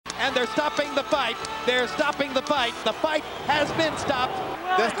and they're stopping the fight. They're stopping the fight. The fight has been stopped.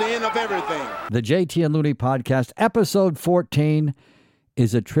 That's the end of everything. The JT and Looney Podcast, episode 14,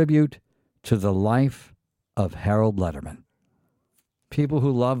 is a tribute to the life of Harold Lederman. People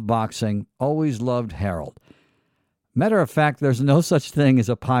who love boxing always loved Harold. Matter of fact, there's no such thing as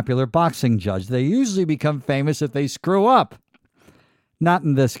a popular boxing judge. They usually become famous if they screw up. Not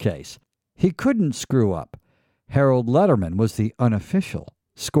in this case. He couldn't screw up. Harold Lederman was the unofficial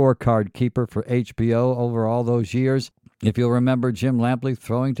scorecard keeper for HBO over all those years. If you'll remember Jim Lampley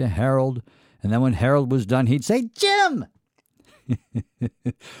throwing to Harold, and then when Harold was done, he'd say, "Jim!"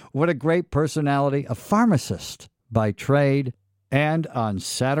 What a great personality. A pharmacist by trade, and on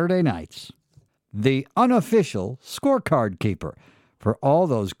Saturday nights, the unofficial scorecard keeper for all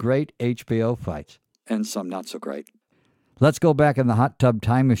those great HBO fights, and some not so great. Let's go back in the hot tub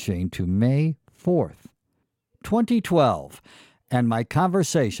time machine to May 4th, 2012, and my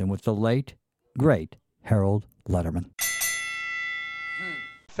conversation with the late, great Harold Lederman.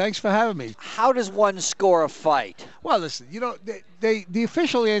 Thanks for having me. How does one score a fight? Well, listen, the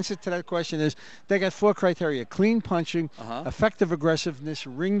official answer to that question is they got 4 criteria: clean punching, effective aggressiveness,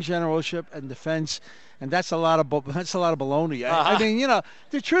 ring generalship, and defense. And that's a lot of baloney. I mean,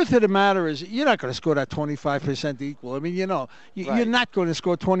 the truth of the matter is you're not going to score that 25% equal. I mean, you're not going to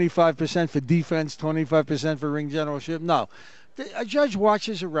score 25% for defense, 25% for ring generalship. No. A judge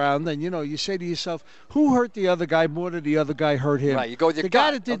watches around, and you say to yourself, who hurt the other guy more than the other guy hurt him? Right, you go with your the gut.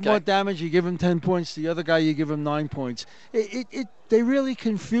 guy that did more damage, you give him 10 points. The other guy, you give him 9 points. They really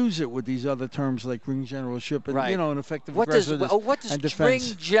confuse it with these other terms like ring generalship and and effective aggressiveness what does and defense.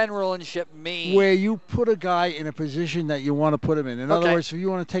 Ring generalship mean? Where you put a guy in a position that you want to put him in. In other words, if you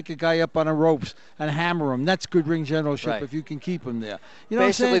want to take a guy up on the ropes and hammer him, that's good ring generalship if you can keep him there.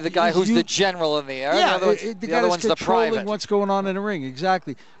 Basically, the guy who's the general in the air. Yeah, the other one's the private. What's going on in the ring,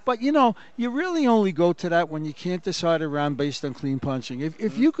 exactly. But you really only go to that when you can't decide a round based on clean punching.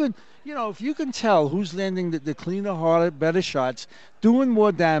 If you could. If you can tell who's landing the cleaner, harder, better shots, doing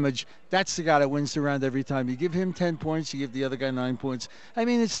more damage, that's the guy that wins the round every time. You give him 10 points, you give the other guy 9 points. I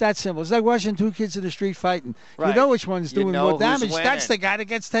mean, it's that simple. It's like watching 2 kids in the street fighting. Right. You know which one's doing more damage. Winning. That's the guy that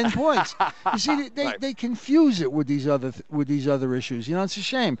gets 10 points. You see, they confuse it with these other issues. It's a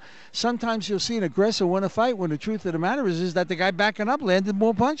shame. Sometimes you'll see an aggressor win a fight when the truth of the matter is that the guy backing up landed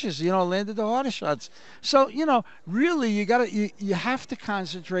more punches. Landed the harder shots. So really, you have to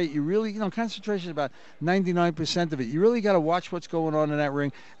concentrate. Concentration is about 99% of it. You really got to watch what's going on in that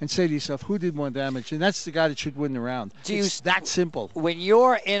ring and say to yourself, who did more damage? And that's the guy that should win the round. It's that simple. When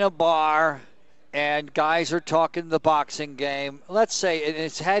you're in a bar and guys are talking the boxing game, let's say, and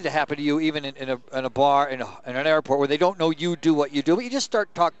it's had to happen to you even in a bar, in an airport where they don't know you do what you do, but you just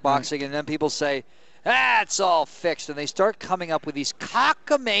start talking boxing and then people say, it's all fixed, and they start coming up with these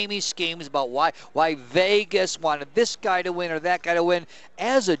cockamamie schemes about why Vegas wanted this guy to win or that guy to win.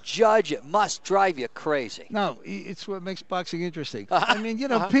 As a judge, it must drive you crazy. No, it's what makes boxing interesting. I mean,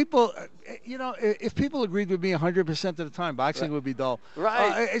 people, if people agreed with me 100% of the time, boxing would be dull.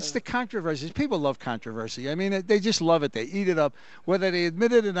 Right. It's the controversies. People love controversy. I mean, they just love it. They eat it up. Whether they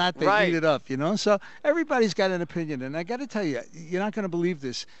admit it or not, they eat it up, So everybody's got an opinion. And I got to tell you, you're not going to believe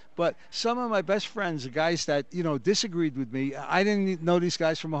this, but some of my best friends, the guys that, disagreed with me, I didn't know these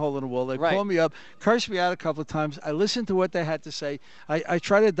guys from a hole in the wall. They called me up, cursed me out a couple of times. I listened to what they had to say. I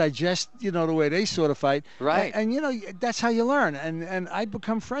try to digest, the way they sort of fight. Right. And that's how you learn. And I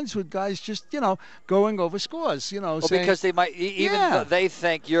become friends with guys just, going over scores, saying, because they might, though they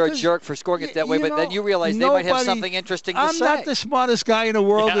think you're a jerk for scoring it that way, but then you realize they might have something interesting to say. I'm not the smartest guy in the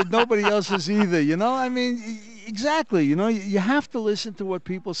world, and nobody else is either, I mean, exactly. You have to listen to what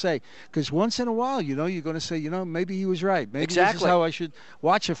people say, because once in a while, you're going to say, maybe he was right. Maybe this is how I should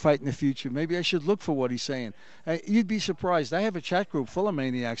watch a fight in the future. Maybe I should look for what he's saying. You'd be surprised. I have a chat group full of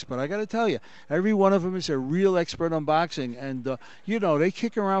maniacs, but I got to tell you, every one of them is a real expert on boxing, and they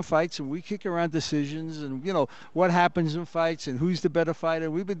kick around fights, and we kick around decisions, and what happens in fights, and who's the better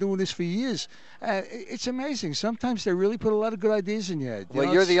fighter. We've been doing this for years. It's amazing. Sometimes they really put a lot of good ideas in your head.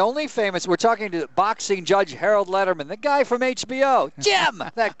 You're the only famous. We're talking to boxing judge Harold Lederman, the guy from HBO, Jim,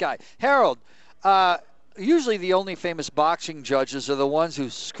 that guy. Harold, usually the only famous boxing judges are the ones who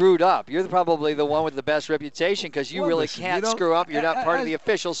screwed up. You're probably the one with the best reputation because you can't screw up. You're not part of the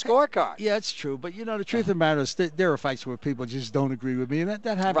official scorecard. Yeah, it's true. But, the truth of the matter is there are fights where people just don't agree with me, and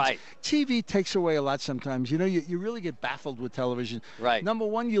that happens. Right. TV takes away a lot sometimes. You really get baffled with television. Right. Number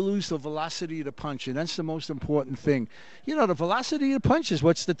one, you lose the velocity of the punch, and that's the most important thing. The velocity of the punch is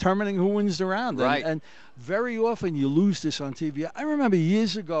what's determining who wins the round. Right. And very often you lose this on TV. I remember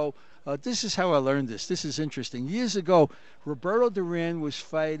years ago, This is how I learned this. This is interesting. Years ago, Roberto Duran was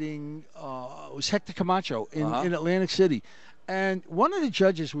fighting, it was Hector Camacho in Atlantic City. And one of the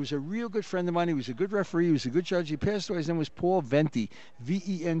judges was a real good friend of mine. He was a good referee. He was a good judge. He passed away. His name was Paul Venti,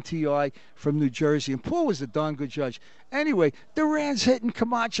 V-E-N-T-I, from New Jersey. And Paul was a darn good judge. Anyway, Duran's hitting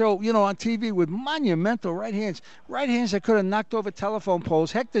Camacho, on TV with monumental right hands. Right hands that could have knocked over telephone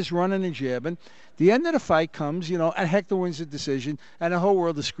poles. Hector's running and jabbing. The end of the fight comes, and Hector wins the decision, and the whole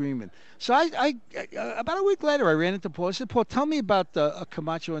world is screaming. So I about a week later, I ran into Paul. I said, Paul, tell me about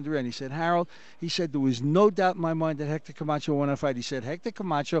Camacho and Duran. He said, Harold, there was no doubt in my mind that Hector Camacho won a fight. He said Hector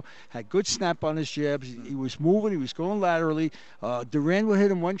Camacho had good snap on his jabs. He was moving. He was going laterally. Duran would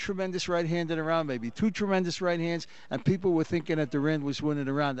hit him one tremendous right hand in a round, maybe two tremendous right hands, and people were thinking that Duran was winning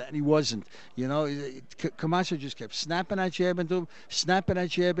the round, and he wasn't. Camacho just kept snapping that jab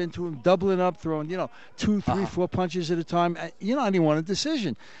into him, doubling up, throwing, 2, 3, 4 punches at a time. And he won a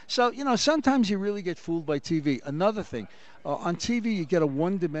decision. So, sometimes you really get fooled by TV. Another thing, on TV you get a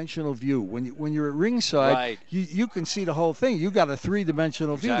one-dimensional view. When you're at ringside, right, you can see the whole thing. You got a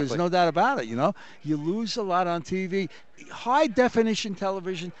three-dimensional view. There's no doubt about it. You lose a lot on TV. High-definition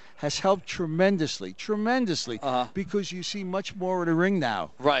television has helped tremendously, because you see much more of the ring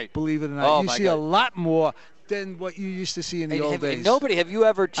now. Right. Believe it or not, you see a lot more than what you used to see in the old days. Have you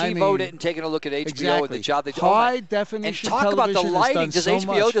ever TiVo'd it and taken a look at HBO and the job they do? High definition television. And talk about the lighting. Does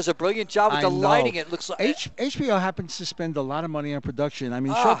HBO does a brilliant job with the lighting? It looks like HBO happens to spend a lot of money on production. I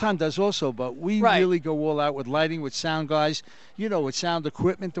mean, Showtime does also, but we really go all out with lighting, with sound guys, with sound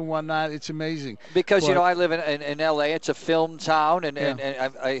equipment and whatnot. It's amazing. Because I live in LA. It's a film town, and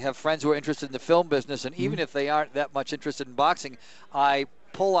I have friends who are interested in the film business, and even if they aren't that much interested in boxing, I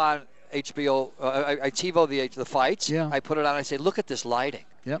pull on HBO, I TiVo the fights. Yeah. I put it on. I say, look at this lighting.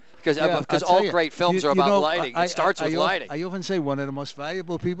 Yep. Because all great films are about lighting. It starts with lighting. I often say one of the most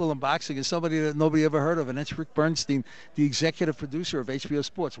valuable people in boxing is somebody that nobody ever heard of, and that's Rick Bernstein, the executive producer of HBO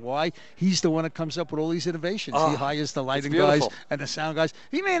Sports. Why? He's the one that comes up with all these innovations. He hires the lighting guys and the sound guys.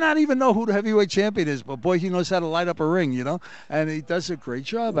 He may not even know who the heavyweight champion is, but boy, he knows how to light up a ring, and he does a great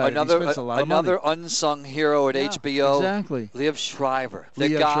job at it. He spends a lot of money. Another unsung hero at HBO. Exactly. Liev Schreiber.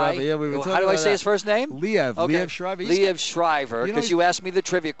 Shriver. How do I say his first name? Liev. Okay. Liev Schreiber. Liev Schreiber, because you asked me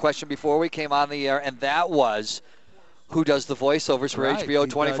the trivia question before we came on the air, and that was, who does the voiceovers for HBO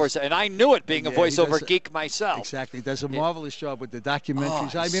 24/7? And I knew it, being a voiceover geek myself. Exactly, he does a marvelous job with the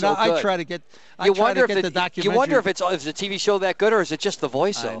documentaries. I try to get. You wonder if it's the TV show that good, or is it just the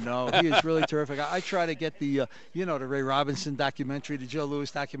voiceover? I know he is really terrific. I try to get the the Ray Robinson documentary, the Joe Louis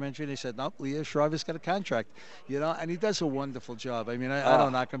documentary. And they said nope, Liev Schreiber's got a contract, and he does a wonderful job. I mean, I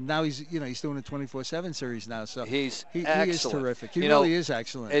don't knock him. Now he's doing a 24/7 series now, so he is terrific. He really is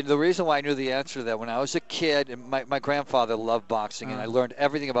excellent. And the reason why I knew the answer to that, when I was a kid, and my grandfather loved boxing, and I learned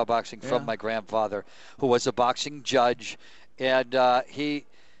everything about boxing from my grandfather, who was a boxing judge, and we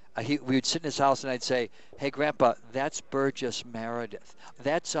would sit in his house, and I'd say, "Hey, Grandpa, that's Burgess Meredith.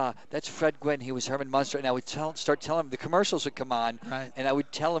 That's Fred Gwynn. He was Herman Munster." And I would start telling him, the commercials would come on, and I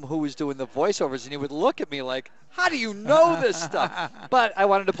would tell him who was doing the voiceovers, and he would look at me like, "How do you know this stuff?" But I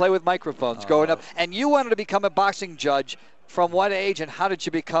wanted to play with microphones growing up, and you wanted to become a boxing judge. From what age, and how did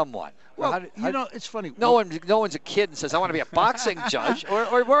you become one? Well, it's funny. No one's a kid and says, "I want to be a boxing judge,"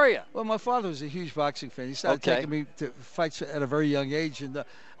 or were you? Well, my father was a huge boxing fan. He started taking me to fights at a very young age, and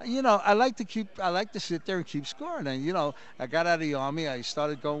I like to sit there and keep scoring. And I got out of the Army. I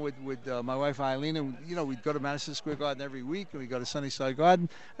started going with my wife Eileen, and we'd go to Madison Square Garden every week, and we'd go to Sunnyside Garden,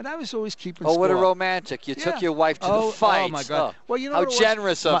 and I was always keeping score. Oh, what a romantic! You took your wife to the fights. Oh my God! Well, how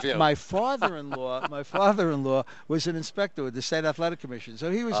generous of you. My father-in-law was an inspector with the State Athletic Commission,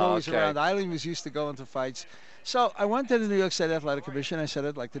 so he was always around. Eileen was used to going to fights. So I went to the New York State Athletic Commission. I said,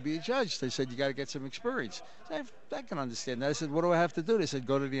 I'd like to be a judge. They said, you got to get some experience. I can understand that. I said, what do I have to do? They said,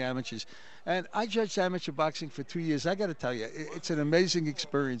 go to the amateurs. And I judged amateur boxing for 2 years. I got to tell you, it's an amazing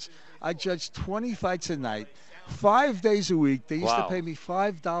experience. I judged 20 fights a night. 5 days a week. They used to pay me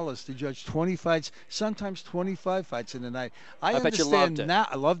 $5 to judge 20 fights, sometimes 25 fights in a night. I bet you loved it. Now.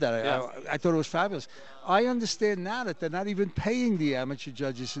 I love that. I thought it was fabulous. I understand now that they're not even paying the amateur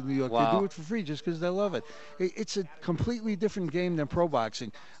judges in New York. They do it for free just because they love it. It's a completely different game than pro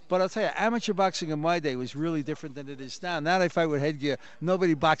boxing. But I'll tell you, amateur boxing in my day was really different than it is now. Now they fight with headgear.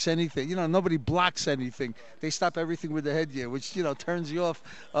 Nobody blocks anything. Nobody blocks anything. They stop everything with the headgear, which, turns you off.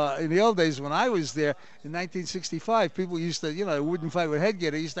 In the old days when I was there in 1965, people used to, they wouldn't fight with headgear.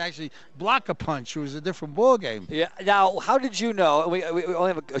 They used to actually block a punch. It was a different ball game. Yeah. Now, how did you know? We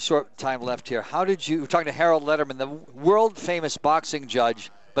only have a short time left here. How did you? We're talking to Harold Lederman, the world famous boxing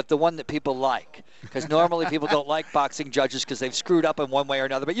judge, but the one that people like. because normally people don't like boxing judges because they've screwed up in one way or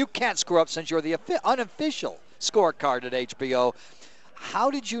another. But you can't screw up since you're the unofficial scorecard at HBO.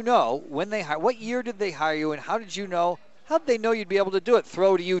 How did you know when they what year did they hire you, and how did you know? How did they know you'd be able to do it?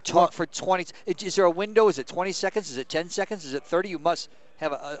 Throw to you, talk for 20. Is there a window? Is it 20 seconds? Is it 10 seconds? Is it 30? You must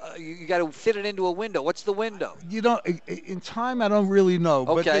have you got to fit it into a window. What's the window? In time, I don't really know.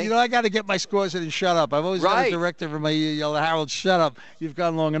 Okay. But, I got to get my scores in and shut up. I've always got a director from my ear yell, Harold, shut up. You've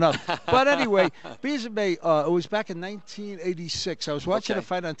gone long enough. But anyway, it was back in 1986. I was watching a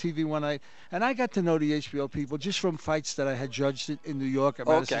fight on TV one night, and I got to know the HBO people just from fights that I had judged in New York at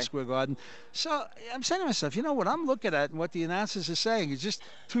Madison Square Garden. So I'm saying to myself, what I'm looking at and what the announcers are saying is just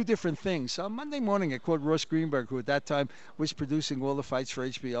two different things. So Monday morning, I called Ross Greenberg, who at that time was producing all the fights for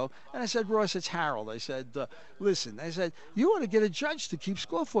HBO, and I said, Ross, it's Harold. I said, listen, you want to get a judge to keep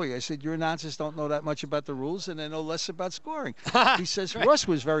score for you. I said, your announcers don't know that much about the rules, and they know less about scoring. He says, Ross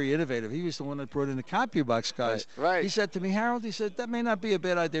was very innovative. He was the one that brought in the CompuBox guys. Right. He said to me, Harold, that may not be a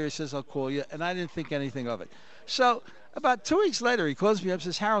bad idea. He says, I'll call you, and I didn't think anything of it. So about 2 weeks later, he calls me up and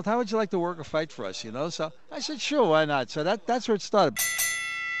says, Harold, how would you like to work a fight for us, So I said, sure, why not? So that's where it started.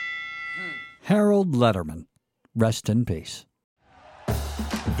 Harold Lederman, rest in peace.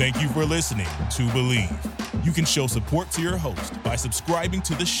 Thank you for listening to Believe. You can show support to your host by subscribing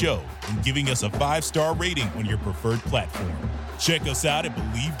to the show and giving us a 5-star rating on your preferred platform. Check us out at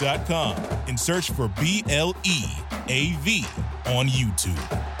Believe.com and search for BLEAV on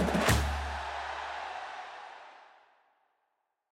YouTube.